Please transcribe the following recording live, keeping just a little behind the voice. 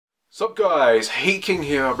Sup guys, King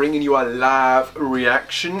here, bringing you a live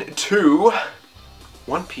reaction to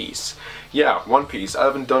One Piece. Yeah, One Piece. I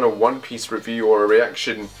haven't done a One Piece review or a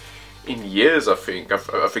reaction in years. I think I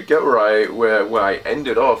forget where I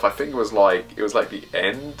ended off. I think it was like the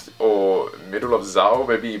end or middle of Zao,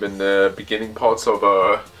 maybe even the beginning parts of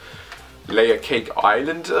Layer Cake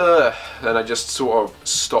Island. Then I just sort of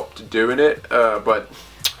stopped doing it. But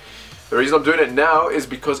the reason I'm doing it now is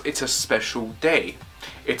because it's a special day.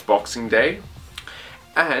 It's Boxing Day,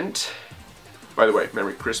 and by the way,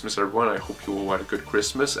 Merry Christmas everyone. I hope you all had a good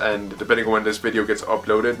Christmas, and depending on when this video gets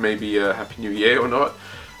uploaded, maybe a Happy New Year or not.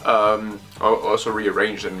 I also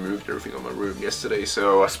rearranged and moved everything on my room yesterday,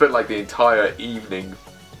 so I spent like the entire evening,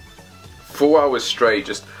 4 hours straight,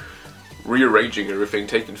 just rearranging everything,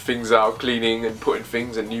 taking things out, cleaning and putting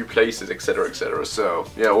things in new places, etc, etc. So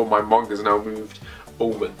yeah, all my manga's now moved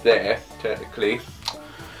over there, technically,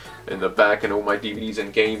 in the back, and all my DVDs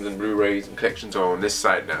and games and Blu-rays and collections are on this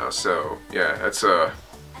side now. So yeah,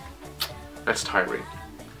 that's tiring.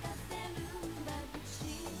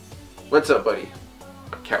 What's up, buddy?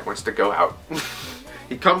 My cat wants to go out.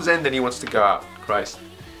 He comes in, then he wants to go out. Christ.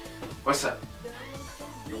 What's up?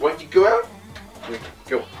 You want to go out?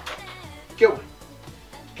 Go. Go.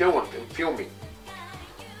 Go on, then feel me.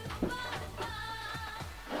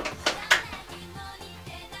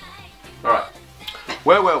 Alright.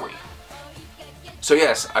 Where were we? So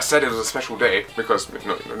yes, I said it was a special day because,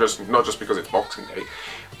 not just because it's Boxing Day,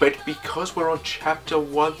 but because we're on chapter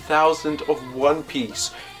 1000 of One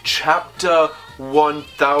Piece. Chapter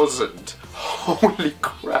 1000. Holy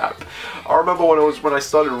crap. I remember when I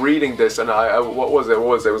started reading this, and what was it?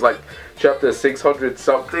 It was like chapter 600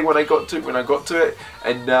 something when I got to it,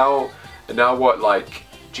 and now what, like,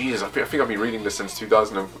 Jesus, I think I've been reading this since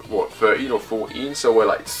 2013 or 14, so we're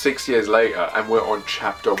like 6 years later, and we're on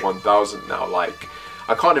chapter 1000 now. Like,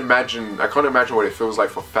 I can't imagine what it feels like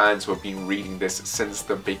for fans who have been reading this since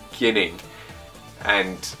the beginning,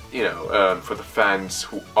 and you know, for the fans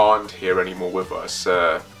who aren't here anymore with us,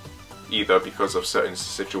 either because of certain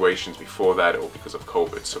situations before that or because of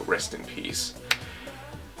COVID. So rest in peace.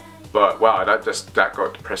 But wow, that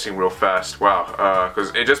got depressing real fast. Wow,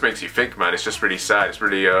 because it just makes you think, man. It's just really sad. It's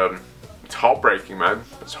really it's heartbreaking, man.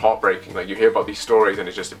 It's heartbreaking. Like, you hear about these stories, and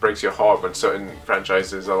it breaks your heart when certain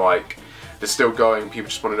franchises are like, they're still going. People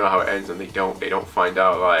just want to know how it ends, and they don't find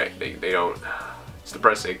out. Like, they don't. It's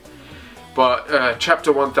depressing. But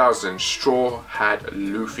chapter 1000, Straw Hat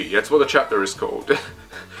Luffy. That's what the chapter is called.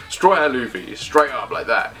 Straw Hat Luffy, straight up like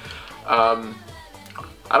that.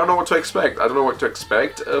 I don't know what to expect. I don't know what to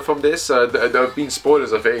expect from this. There have been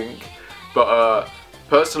spoilers, I think, but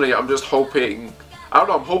personally, I'm just hoping. I don't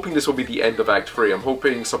know. I'm hoping this will be the end of Act 3. I'm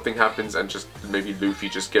hoping something happens and just maybe Luffy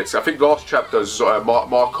just gets. I think last chapter,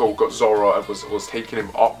 Marco got Zoro and was taking him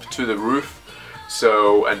up to the roof.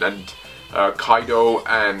 So and Kaido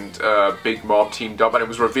and Big Mom teamed up, and it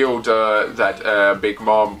was revealed that Big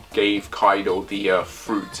Mom gave Kaido the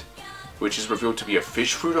fruit, which is revealed to be a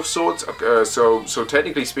fish fruit of sorts. So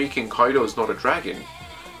technically speaking, Kaido is not a dragon.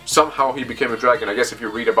 Somehow he became a dragon. I guess if you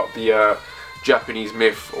read about the Japanese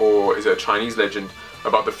myth, or is it a Chinese legend,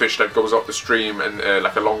 about the fish that goes up the stream and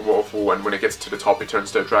like a long waterfall, and when it gets to the top it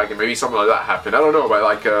turns to a dragon. Maybe something like that happened. I don't know, but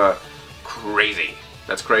like crazy.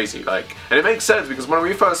 That's crazy. Like, and it makes sense because when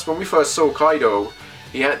we first saw Kaido,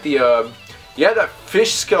 he had that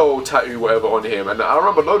fish skull tattoo whatever on him, and I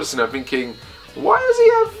remember noticing and thinking, why does he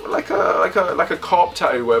have like a carp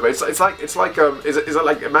tattoo, whatever? Is it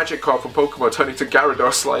like a magic carp from Pokemon turning to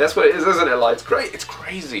Gyarados? Like, that's what it is, isn't it? Like, it's great, it's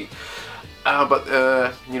crazy. But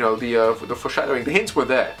you know, the foreshadowing, the hints were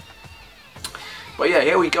there. But yeah,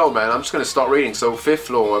 here we go, man. I'm just gonna start reading. So 5th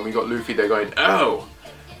floor, and we got Luffy there going, oh,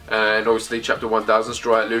 and obviously chapter 1000,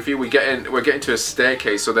 Straw Hat Luffy. We're getting to a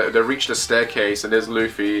staircase. So they reached the staircase, and there's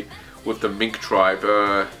Luffy with the Mink tribe.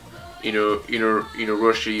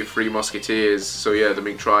 Inurushi, 3 musketeers. So yeah, the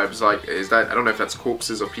Mink tribe's like, is that, I don't know if that's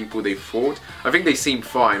corpses of people they fought. I think they seem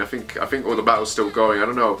fine. I think all the battle's still going. I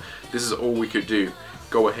don't know. This is all we could do.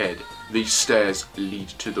 Go ahead. These stairs lead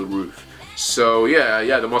to the roof. So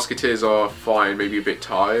yeah, the musketeers are fine. Maybe a bit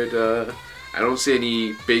tired. I don't see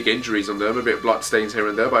any big injuries on them. A bit of blood stains here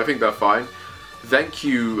and there, but I think they're fine. Thank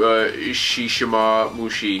you, Shishima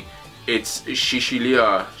Mushi. It's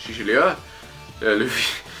Shishilia. Shishilia?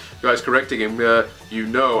 Luffy. Guys correcting him, you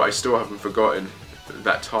know, I still haven't forgotten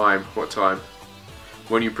that time. What time?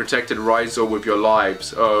 When you protected Raizo with your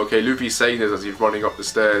lives. Oh, okay, Luffy's saying this as he's running up the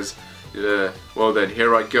stairs. Yeah, well then,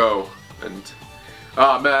 here I go. And,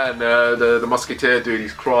 ah man, the musketeer dude,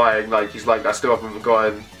 he's crying, like, he's like, I still haven't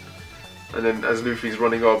forgotten. And then as Luffy's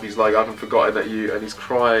running off, he's like, I haven't forgotten that you, and he's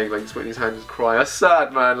crying, like he's putting his hands crying. That's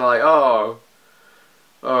sad, man, like, oh.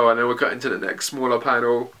 Oh, and then we're cutting to the next smaller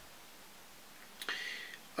panel.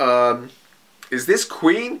 Is this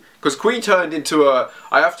Queen? Because Queen turned into a,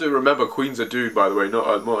 I have to remember Queen's a dude, by the way,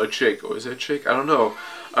 not a chick. Or is it a chick? I don't know.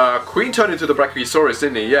 Queen turned into the Brachiosaurus,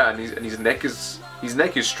 didn't he? Yeah, and his neck is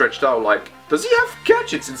stretched out. Like, does he have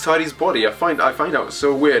gadgets inside his body? I find out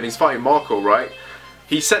so weird. And he's fighting Marco, right?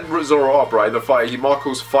 He set Zoro up, right? The fight.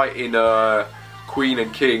 Marco's fighting Queen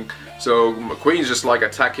and King. So Queen's just like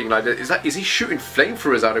attacking. Like, is he shooting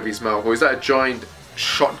flamethrowers out of his mouth, or is that a giant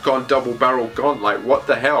shotgun double-barrel gun? Like, what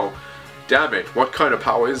the hell? Damn it! What kind of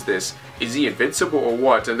power is this? Is he invincible or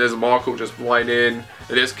what? And there's Marco just flying in, and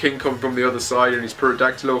there's King coming from the other side in his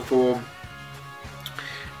pterodactyl form.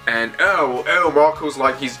 And oh, Marco's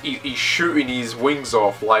like he's shooting his wings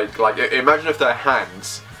off. Like imagine if they're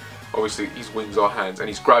hands. Obviously, his wings are hands, and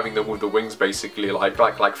he's grabbing them with the wings, basically, like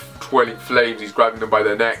twirling flames. He's grabbing them by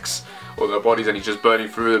their necks or their bodies, and he's just burning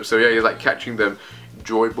through them. So yeah, he's like catching them.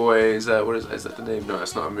 Joy Boy, is that the name? No,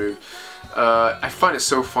 that's not a move. I find it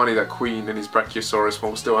so funny that Queen in his Brachiosaurus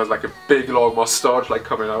form still has like a big long mustache like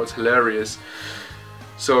coming out. It's hilarious.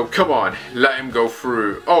 So come on, let him go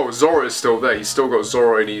through. Oh, Zoro is still there. He's still got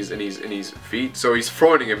Zoro in his feet. So he's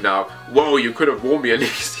throwing him now. Whoa, you could have warned me at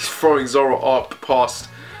least. He's throwing Zoro up past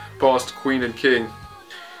Queen and King.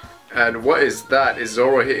 And what is that? Is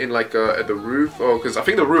Zoro hitting like at the roof? Oh, because I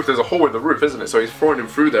think the roof, there's a hole in the roof, isn't it? So he's throwing him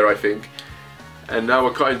through there, I think. And now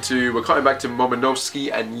we're cutting back to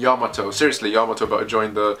Momonosuke and Yamato. Seriously, Yamato better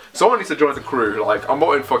join the. Someone needs to join the crew. Like, I'm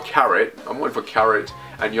waiting for Carrot.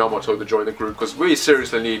 And Yamato to join the group, because we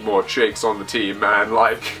seriously need more chicks on the team, man.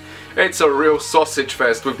 Like, it's a real sausage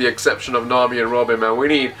fest with the exception of Nami and Robin, man. We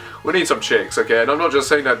need some chicks, okay? And I'm not just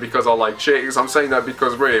saying that because I like chicks. I'm saying that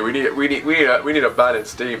because really we need a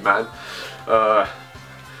balanced team, man.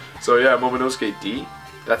 So yeah, Momonosuke D.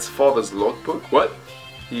 That's father's logbook. What?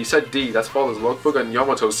 He said D, that's father's logbook, and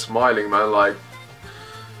Yamato's smiling, man, like,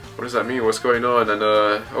 what does that mean? What's going on? And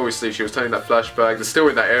obviously she was telling that flashback. They're still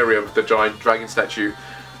in that area with the giant dragon statue.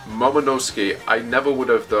 Momonosuke, I never would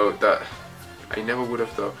have thought that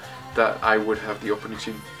I would have the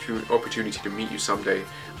opportunity to meet you someday.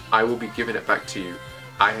 I will be giving it back to you.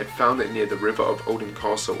 I had found it near the river of Odin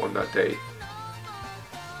Castle on that day.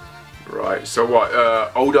 Right, so what?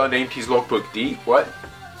 Oda named his logbook D? What?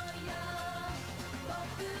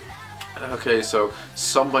 Okay, so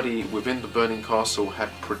somebody within the burning castle had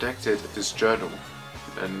protected this journal,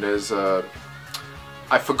 and there's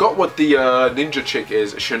I forgot what the ninja chick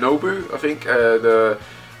is. Shinobu, I think, the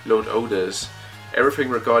Lord Oda's. Everything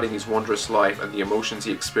regarding his wondrous life and the emotions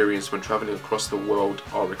he experienced when traveling across the world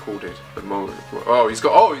are recorded. The moment. Oh, he's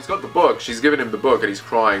got the book. She's giving him the book, and he's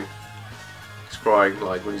crying. He's crying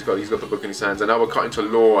like when he's got the book in his hands. And now we're cutting to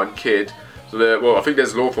Law and Kid. So well, I think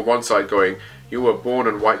there's Law from one side going, you were born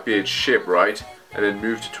on Whitebeard's ship, right? And then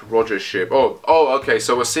moved to Roger's ship. Oh, okay.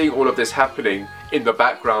 So we're seeing all of this happening in the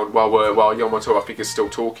background while Yamato, I think, is still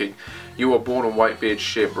talking. You were born on Whitebeard's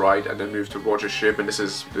ship, right? And then moved to Roger's ship. And this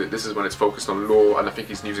is when it's focused on Law, and I think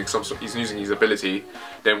he's using his ability.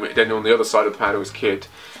 Then on the other side of the panel is Kid.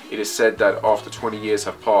 It is said that after 20 years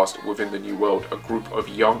have passed within the New World, a group of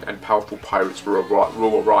young and powerful pirates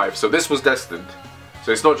will arrive. So this was destined.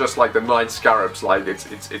 So it's not just like the 9 scarabs, like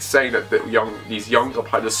it's saying that these younger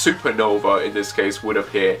pirates, the supernova in this case, would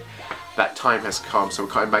appear. That time has come. So we're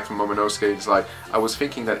coming back from Momonosuke. It's like, I was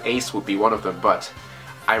thinking that Ace would be one of them, but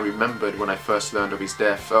I remembered when I first learned of his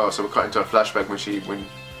death. Oh, so we're cutting to a flashback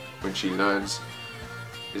when she learns.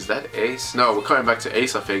 Is that Ace? No, we're coming back to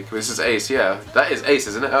Ace, I think. This is Ace, yeah. That is Ace,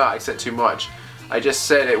 isn't it? I said too much. I just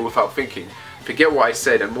said it without thinking. Forget what I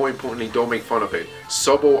said, and more importantly, don't make fun of it.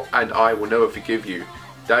 Sobo and I will never forgive you.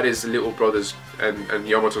 That is little brother's, and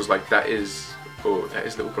Yamato's like, that is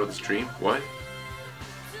little brother's dream. What?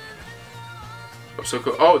 I'm so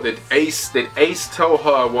cool. Oh, did Ace tell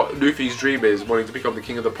her what Luffy's dream is, wanting to become the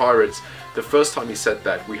king of the pirates? The first time he said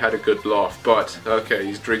that, we had a good laugh, but okay,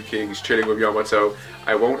 he's drinking, he's chilling with Yamato.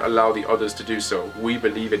 I won't allow the others to do so. We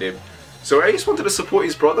believe in him. So Ace wanted to support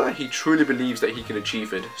his brother. He truly believes that he can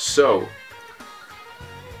achieve it. So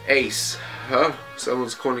Ace, huh?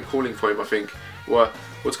 Someone's calling for him, I think.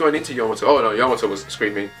 What's going into Yamato? Oh no, Yamato was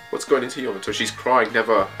screaming. What's going into Yamato? She's crying.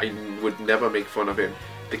 Never. I would never make fun of him.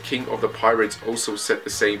 The king of the pirates also said the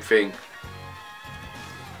same thing.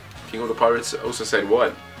 King of the pirates also said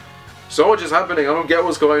what? So much is happening. I don't get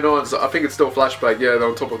what's going on. So I think it's still flashback. Yeah,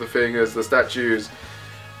 on top of the fingers, the statues.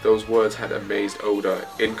 Those words had amazed Oda.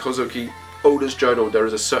 In Kozuki Oda's journal, there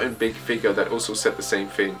is a certain big figure that also said the same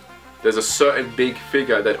thing. There's a certain big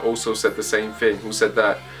figure that also said the same thing. Who said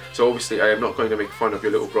that? So obviously I am not going to make fun of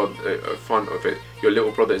your little brother. Fun of it. Your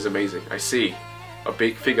little brother is amazing. I see. A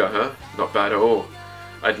big figure, huh? Not bad at all.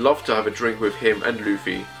 I'd love to have a drink with him and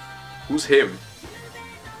Luffy. Who's him?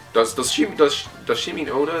 Does she mean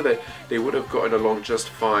Oda? That they would have gotten along just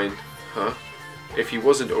fine, huh? If he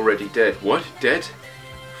wasn't already dead. What? Dead?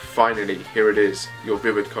 Finally, here it is. Your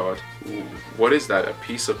vivid card. Ooh, what is that? A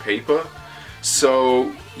piece of paper?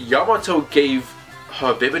 So Yamato gave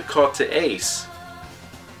her vivid card to Ace.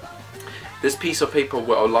 This piece of paper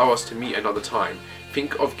will allow us to meet another time.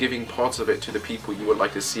 Think of giving parts of it to the people you would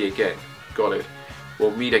like to see again. Got it.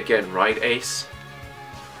 We'll meet again, right, Ace?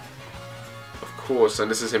 Of course,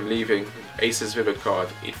 and this is him leaving. Ace's vivid card.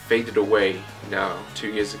 It faded away now,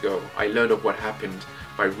 2 years ago. I learned of what happened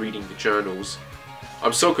by reading the journals.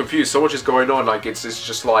 I'm so confused, so much is going on, like it's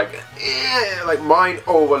just like mind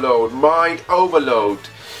overload, mind overload.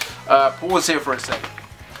 Pause here for a second.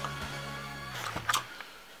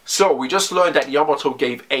 So we just learned that Yamato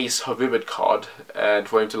gave Ace her vivid card, and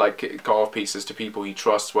for him to like carve pieces to people he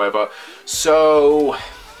trusts, whatever. So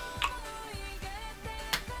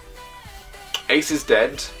Ace is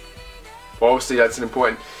dead. Well, obviously that's an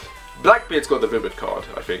important. Blackbeard's got the vivid card.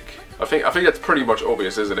 I think that's pretty much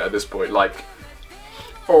obvious, isn't it? At this point, like.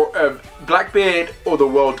 Or Blackbeard or the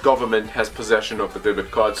world government has possession of the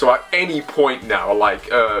vivid card. So at any point now, like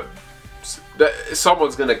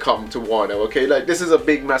someone's gonna come to Wano. Okay, like this is a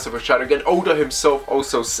big, massive shadow. Again, Oda himself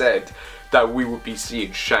also said that we would be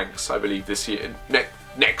seeing Shanks, I believe, this year,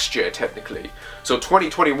 next year technically. So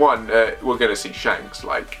 2021, we're gonna see Shanks.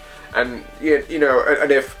 Like, and you know,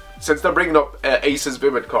 and if. Since they're bringing up Ace's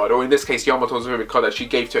vivid card, or in this case Yamato's vivid card that she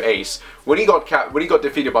gave to Ace, when he got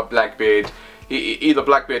defeated by Blackbeard, either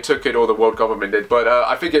Blackbeard took it or the world government did. But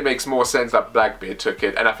I think it makes more sense that Blackbeard took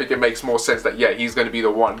it, and I think it makes more sense that yeah, he's going to be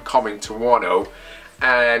the one coming to Wano.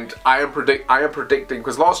 And I am predicting,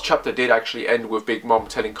 because last chapter did actually end with Big Mom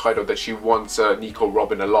telling Kaido that she wants Nico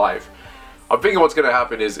Robin alive. I'm thinking what's going to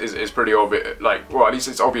happen is pretty obvious. Like, well, at least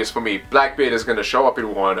it's obvious for me. Blackbeard is going to show up in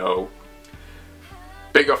Wano.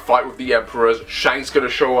 Bigger fight with the Emperors. Shanks gonna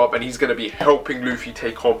show up and he's gonna be helping Luffy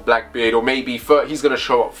take on Blackbeard, or maybe he's gonna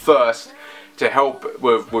show up first to help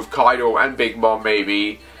with Kaido and Big Mom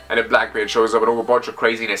maybe, and then Blackbeard shows up and a bunch of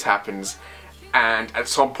craziness happens, and at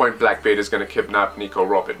some point Blackbeard is gonna kidnap Nico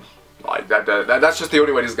Robin. Like that's just the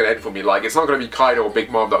only way this is gonna end for me. Like, it's not gonna be Kaido or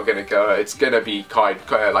Big Mom that are gonna go. It's gonna be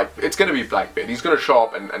it's gonna be Blackbeard. He's gonna show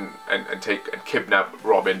up and kidnap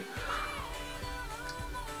Robin.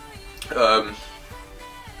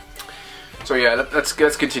 So yeah, let's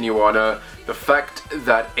continue on. The fact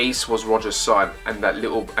that Ace was Roger's son and that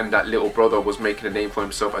little brother was making a name for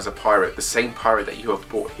himself as a pirate, the same pirate that you have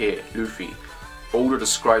brought here, Luffy. Oda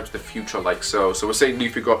describes the future like so. So we're saying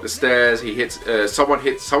Luffy got up the stairs. He hits.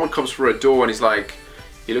 Someone comes through a door and he's like,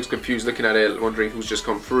 he looks confused, looking at it, wondering who's just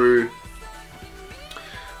come through.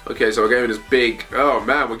 Okay, so we're getting this big. Oh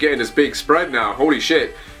man, we're getting this big spread now. Holy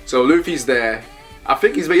shit! So Luffy's there. I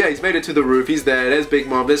think he's made it to the roof. He's there. There's Big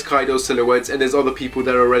Mom. There's Kaido's silhouettes, and there's other people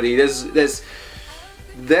there already. There's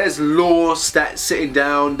Law sitting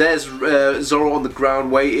down. There's Zoro on the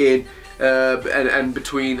ground waiting,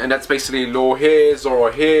 and that's basically Law here,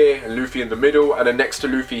 Zoro here, and Luffy in the middle. And then next to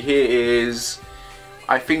Luffy here is,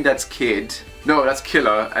 I think that's Kid. No, that's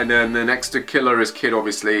Killer. And then the next to Killer is Kid,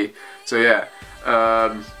 obviously. So yeah.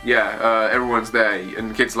 Everyone's there,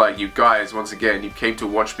 and Kid's like, you guys, once again, you came to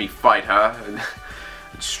watch me fight, huh? And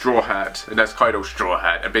Straw Hat, and that's Kaido's Straw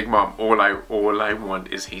Hat, and Big Mom, all I want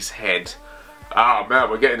is his head. Oh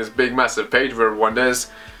man, we're getting this big massive page for everyone.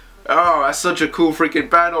 There's, oh, that's such a cool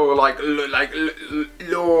freaking panel, like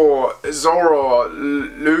Law, Zoro,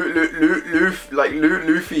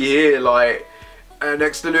 Luffy here, like, and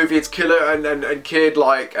next to Luffy it's Killer and Kid,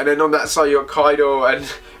 like, and then on that side you got Kaido and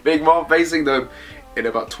Big Mom facing them. In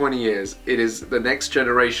about 20 years, it is the next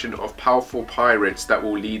generation of powerful pirates that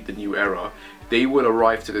will lead the new era. They will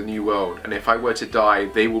arrive to the new world, and if I were to die,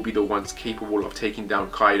 they will be the ones capable of taking down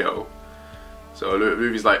Kaido. So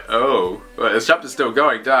Luffy's like, oh, well, this chapter's still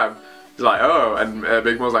going, damn. He's like, oh, and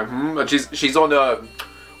Big Mom's like, and she's on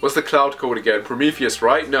what's the cloud called again? Prometheus,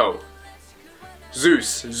 right? No.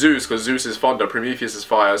 Zeus, because Zeus is thunder, Prometheus is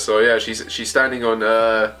fire. So yeah, she's standing on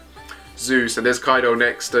Zeus, and there's Kaido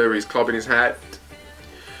next to her. He's clubbing his hat,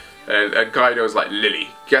 and Kaido's like, Lily,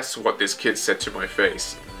 guess what this kid said to my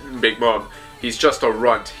face? Big Mom, he's just a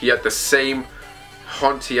runt. He had the same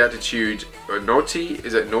haunty attitude. Naughty?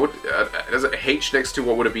 Is it naughty? There's a H next to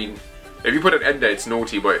what would have been. If you put an N there, it's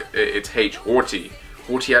naughty, but it's H. Haughty.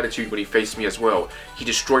 Haughty attitude when he faced me as well. He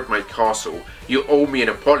destroyed my castle. You owe me an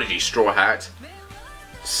apology, Straw Hat.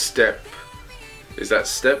 step. Is that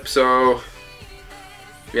step? So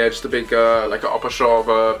yeah, just a big like an upper shot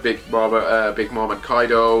of Big Mom and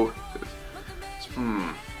Kaido.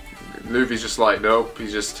 Luffy's just like, nope,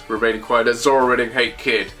 he's just remaining quiet. There's Zoro reading, hey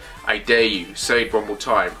kid, I dare you, say it one more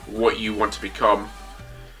time, what you want to become.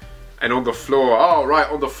 And on the floor, oh right,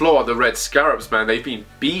 on the floor, the red scarabs, man, they've been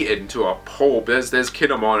beaten to a pulp. There's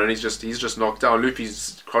Kinemon, and he's just knocked down.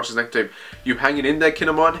 Luffy's crouches next to him. You hanging in there,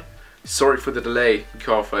 Kinemon? Sorry for the delay.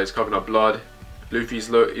 Cough, he's covering up blood. Luffy's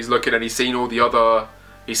he's looking, and he's seen all the other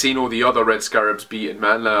red scarabs beaten,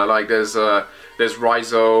 man. Like there's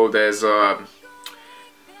Raizo, there's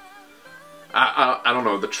I don't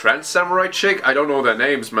know, the Trans Samurai chick? I don't know their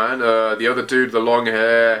names, man. The other dude, the long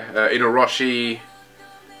hair, Inuarashi,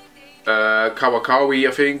 Kawakawi,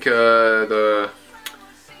 I think, the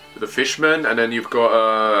fishman, and then you've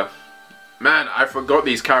got, man, I forgot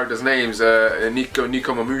these characters' names, Nico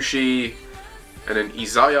Mamushi, and then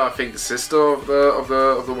Izaya, I think the sister of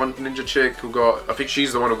the one ninja chick who got, I think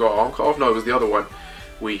she's the one who got arm cut off. No, it was the other one.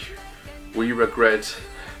 We regret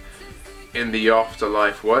in the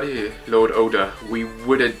afterlife. What? Lord Oda, we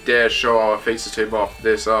wouldn't dare show our faces to him after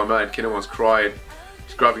this. Oh man, Kinemon's crying.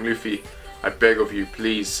 He's grabbing Luffy. I beg of you,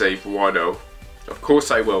 please save Wano. Of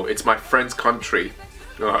course I will. It's my friend's country.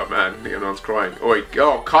 Oh man, Kinemon's crying. Oi,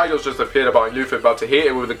 oh, Kaido's just appeared about Luffy, about to hit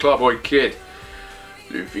him with the club. Oi, kid.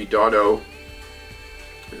 Luffy, Dono.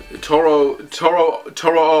 Toro,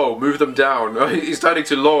 move them down. He's turning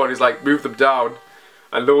to Law and he's like, move them down.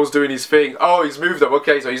 And Law's doing his thing. Oh, he's moved them.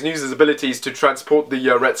 Okay, so he's used his abilities to transport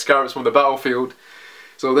the red scarabs from the battlefield.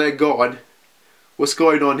 So they're gone. What's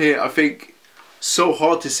going on here? I think so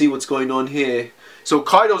hard to see what's going on here. So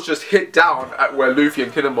Kaido's just hit down at where Luffy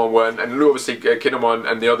and Kinemon were, and obviously Kinemon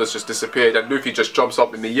and the others just disappeared, and Luffy just jumps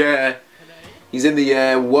up in the air. He's in the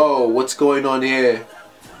air. Whoa, what's going on here?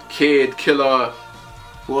 Kid, Killer.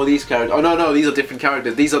 Who are these characters? Oh no, these are different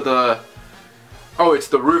characters. These are the... Oh, it's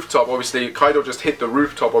the rooftop, obviously. Kaido just hit the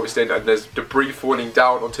rooftop, obviously, and there's debris falling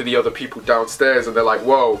down onto the other people downstairs, and they're like,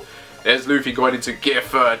 whoa, there's Luffy going into gear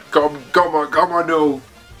third. Come on, no.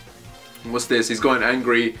 What's this? He's going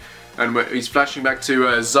angry, and he's flashing back to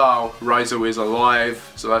Zao. Raizo is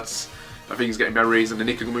alive, so that's, I think he's getting memories, and the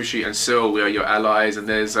Nikogamushi and Sil, we are your allies, and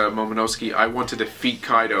there's Momonosuke. I want to defeat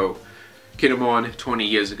Kaido. Kinemon, 20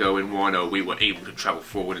 years ago in Wano, we were able to travel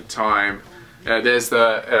forward in time. There's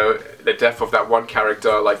the death of that one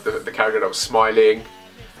character, like the character that was smiling,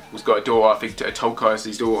 who's got a daughter. I think Toka is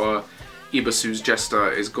his daughter. Ibasu's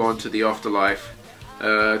jester is gone to the afterlife.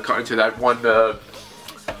 Cutting to that one, that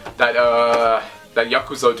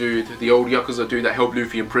Yakuza dude, the old Yakuza dude that held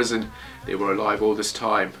Luffy in prison. They were alive all this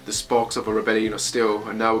time. The sparks of a rebellion are still,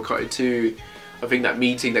 and now we're cutting to, I think, that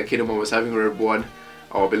meeting that Kinemon was having with everyone.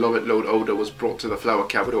 Our beloved Lord Oda was brought to the Flower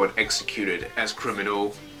Capital and executed as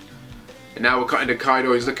criminal. And now we're cutting to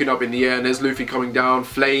Kaido. He's looking up in the air, and there's Luffy coming down,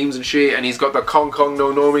 flames and shit, and he's got the Kong Kong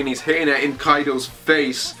no Nomi, and he's hitting it in Kaido's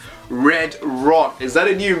face. Red Rock. Is that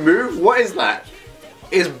a new move? What is that?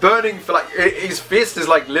 It's burning for like, his fist is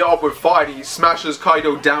like lit up with fire, and he smashes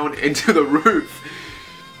Kaido down into the roof.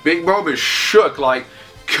 Big Mom is shook, like,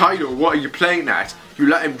 Kaido, what are you playing at? You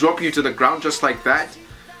let him drop you to the ground just like that?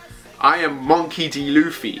 I am Monkey D.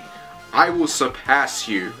 Luffy. I will surpass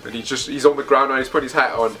you. And he's on the ground and he's put his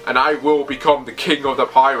hat on. And I will become the king of the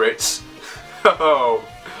pirates. Oh,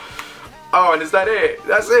 and is that it?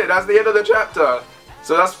 That's it. That's the end of the chapter.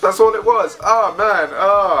 So that's all it was. Oh man.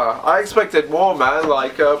 Oh, I expected more, man.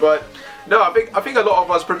 Like, but no, I think a lot of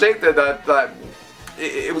us predicted that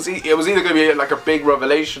it was either going to be like a big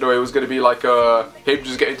revelation, or it was going to be like him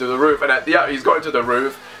just getting to the roof. And yeah, he's got into the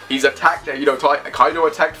roof. He's attacked it, you know, Kaido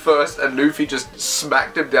attacked first and Luffy just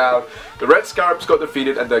smacked him down. The Red Scarabs got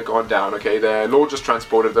defeated and they're gone down, okay? Their Lord just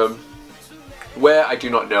transported them. Where, I do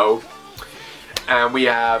not know. And we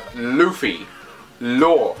have Luffy,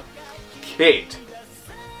 Law, Kid,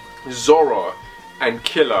 Zoro, and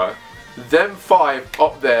Killer. Them five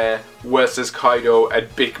up there versus Kaido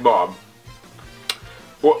and Big Mom.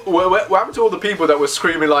 What happened to all the people that were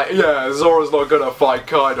screaming like, yeah, Zoro's not gonna fight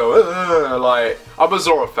Kaido? Like, I'm a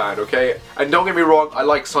Zoro fan, okay? And don't get me wrong, I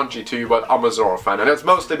like Sanji too, but I'm a Zoro fan. And it's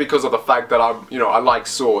mostly because of the fact that I like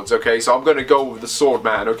swords, okay? So I'm gonna go with the sword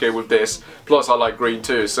man, okay, with this. Plus I like green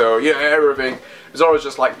too, so yeah, everything. Zoro's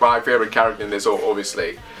just like my favorite character in this,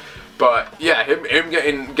 obviously. But yeah, him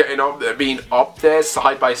getting up there, being up there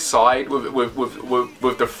side by side with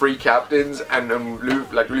the three captains and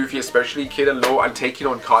Luffy especially, Kid and Law, and taking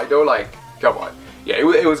on Kaido, like, come on, yeah,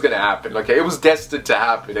 it was gonna happen. Like, it was destined to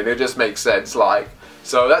happen, and it just makes sense. Like,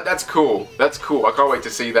 so that's cool. That's cool. I can't wait to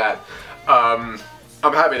see that. I'm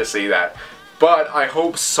happy to see that. But I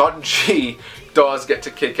hope Sanji does get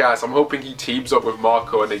to kick ass. I'm hoping he teams up with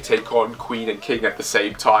Marco and they take on Queen and King at the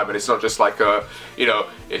same time, and it's not just like a, you know,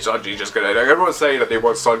 it's Sanji just gonna, like, everyone's saying that they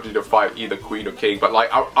want Sanji to fight either Queen or King, but like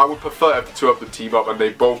I would prefer if the two of them team up and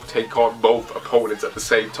they both take on both opponents at the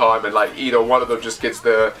same time, and like either one of them just gets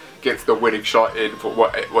the winning shot in for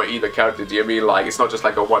what either character. Do you mean, like, it's not just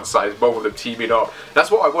like a one side, both of them teaming up. That's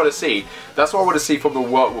what I want to see. That's what I want to see from the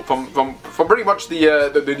world, from pretty much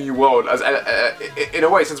the new world. As in a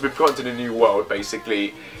way, since we've gone to the new world,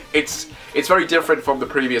 basically, it's very different from the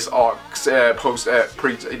previous arcs, post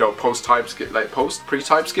time skip, like pre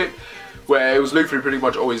time skip, where it was Luffy pretty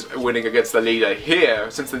much always winning against the leader.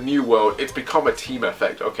 Here, since the new world, it's become a team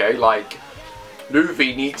effect. Okay, like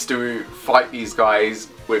Luffy needs to fight these guys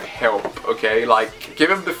with help, okay? Like, give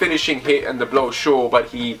him the finishing hit and the blow, sure, but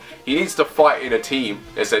he needs to fight in a team,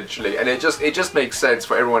 essentially. And it just makes sense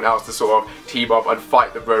for everyone else to sort of team up and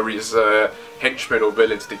fight the various henchmen or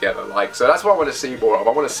villains together. Like, so that's what I want to see more of.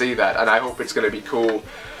 I want to see that, and I hope it's going to be cool.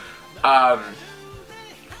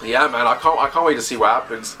 Yeah, man, I can't wait to see what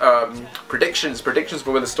happens. Predictions for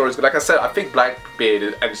where the story's going. Like I said, I think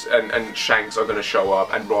Blackbeard and Shanks are going to show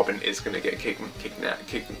up, and Robin is going to get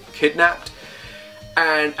kidnapped.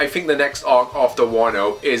 And I think the next arc after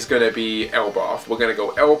Wano is going to be Elbaf. We're going to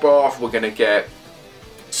go Elbaf. We're going to get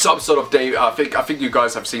some sort of Dave. I think you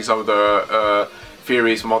guys have seen some of the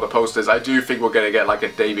theories from other posters. I do think we're going to get like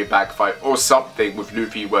a Davy back fight or something with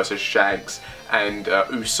Luffy versus Shanks and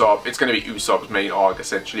Usopp. It's going to be Usopp's main arc,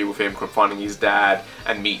 essentially, with him confronting his dad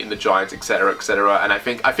and meeting the giants, etc., etc. And I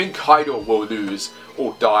think Kaido will lose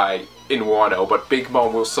or die in Wano, but Big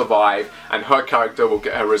Mom will survive, and her character will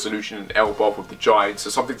get her resolution in Elbaf with the giants. So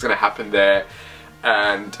something's going to happen there,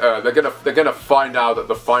 and they're gonna find out that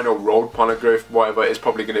the final road poneglyph, whatever, is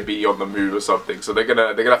probably going to be on the moon or something. So they're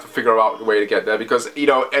gonna have to figure out a way to get there, because, you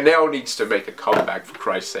know, Enel needs to make a comeback, for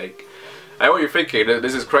Christ's sake. I know what you're thinking,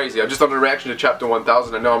 this is crazy. I've just done a reaction to chapter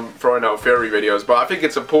 1000. I know I'm throwing out theory videos, but I think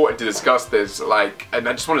it's important to discuss this, like, and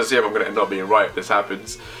I just want to see if I'm going to end up being right if this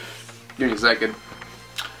happens. Give me a second.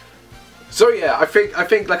 So yeah, I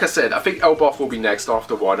think, like I said, I think Elbaf will be next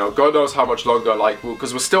after Wano. God knows how much longer, like,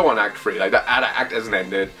 because we're still on Act 3, like, that act hasn't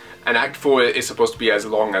ended. And Act 4 is supposed to be as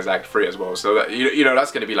long as Act 3 as well, so that, you know,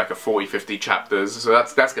 that's going to be like a 40-50 chapters, so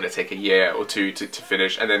that's going to take a year or two to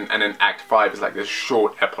finish, and then Act 5 is like this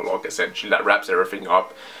short epilogue, essentially, that wraps everything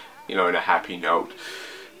up, you know, in a happy note.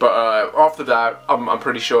 But after that, I'm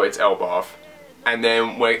pretty sure it's Elbaf, and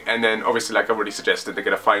then obviously, like I've already suggested, they're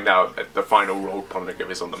going to find out that the final road poneglyph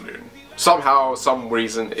is on the moon. Somehow, some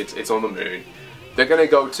reason, it's on the moon. They're going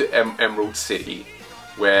to go to Emerald City,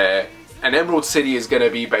 where... And Emerald City is going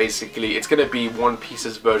to be basically, it's going to be One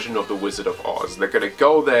Piece's version of the Wizard of Oz. They're going to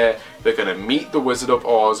go there, they're going to meet the Wizard of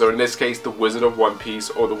Oz, or in this case, the Wizard of One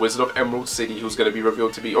Piece, or the Wizard of Emerald City, who's going to be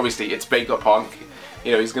revealed to be, obviously, it's Vegapunk.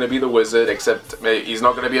 You know, he's going to be the wizard, except he's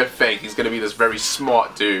not going to be a fake, he's going to be this very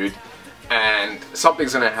smart dude. And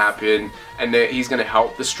something's going to happen, and he's going to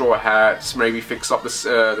help the Straw Hats, maybe fix up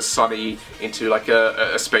the Sunny into like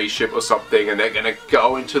a spaceship or something, and they're going to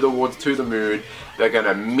go into the woods to the moon. They're going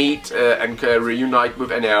to meet and reunite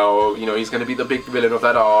with Enel. You know, he's going to be the big villain of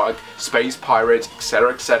that arc. Space pirates,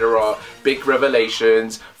 etc., etc. Big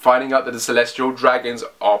revelations. Finding out that the Celestial Dragons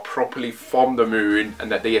are properly from the moon, and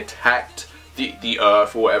that they attacked the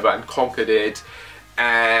Earth or whatever and conquered it.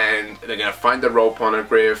 And they're going to find the road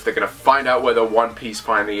poneglyph. They're going to find out where the One Piece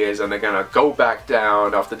finally is, and they're going to go back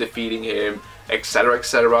down after defeating him, etc.,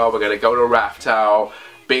 etc. We're going to go to Raftel.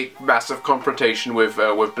 Big, massive confrontation with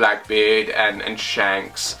Blackbeard and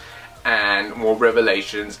Shanks, and more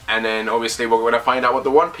revelations. And then obviously we're going to find out what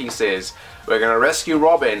the One Piece is. We're going to rescue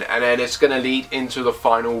Robin, and then it's going to lead into the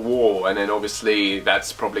final war. And then obviously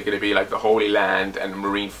that's probably going to be like the Holy Land and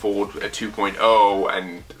Marineford 2.0,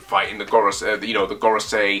 and fighting the Gorosei, you know, the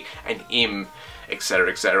Gorosei and Im, etc.,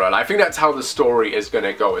 etc. And I think that's how the story is going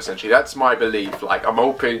to go. Essentially, that's my belief. Like, I'm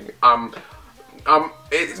hoping,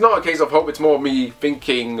 it's not a case of hope, it's more me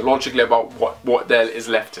thinking logically about what there is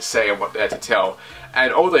left to say and what there to tell.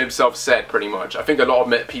 And Oda himself said, pretty much, I think a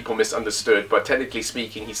lot of people misunderstood, but technically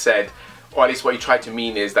speaking, he said, or at least what he tried to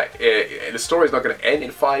mean is that the story is not going to end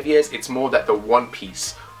in 5 years, it's more that the One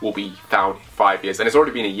Piece will be found in 5 years. And it's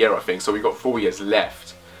already been a year, I think, so we've got 4 years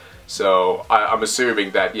left. So I'm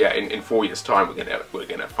assuming that, yeah, in 4 years' time we're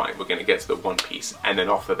gonna get to the One Piece, and then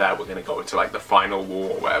after that we're gonna go into like the final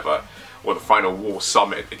war or whatever, or the final war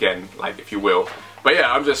summit again, like, if you will. But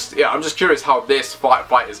yeah, I'm just curious how this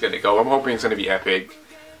fight is gonna go. I'm hoping it's gonna be epic.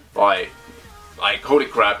 Like holy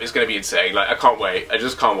crap, it's gonna be insane. Like, I can't wait. I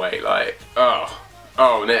just can't wait. Like,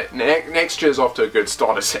 next year's off to a good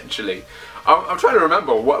start, essentially. I'm trying to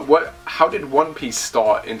remember how did One Piece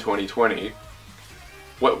start in 2020?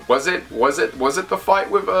 What was it the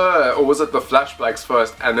fight with or was it the flashbacks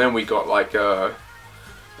first, and then we got like the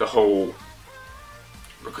whole,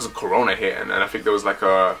 because of Corona hit, and I think there was like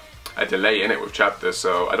a delay in it with chapters,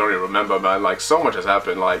 so I don't even remember, man. Like, so much has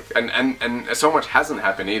happened, like, and so much hasn't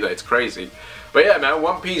happened either. It's crazy. But yeah, man,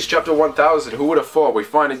 One Piece chapter 1000. Who would have thought? We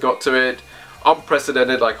finally got to it.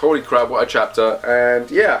 Unprecedented, like, holy crap, what a chapter. And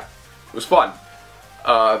yeah, it was fun.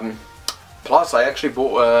 Plus, I actually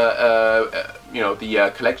bought you know,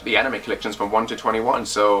 the anime collections from 1 to 21.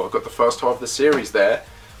 So I've got the first half of the series there,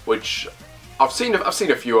 which I've seen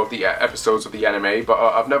a few of the episodes of the anime, but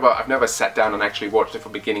I've never sat down and actually watched it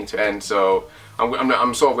from beginning to end. So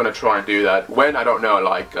I'm sort of gonna try and do that. When, I don't know.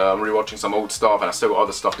 Like, I'm rewatching some old stuff, and I still got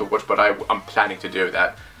other stuff to watch, but I'm planning to do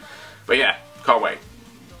that. But yeah, can't wait.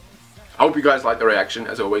 I hope you guys like the reaction.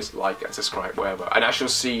 As always, like and subscribe, wherever. And I shall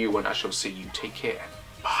see you when I shall see you. Take care.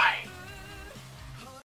 Bye.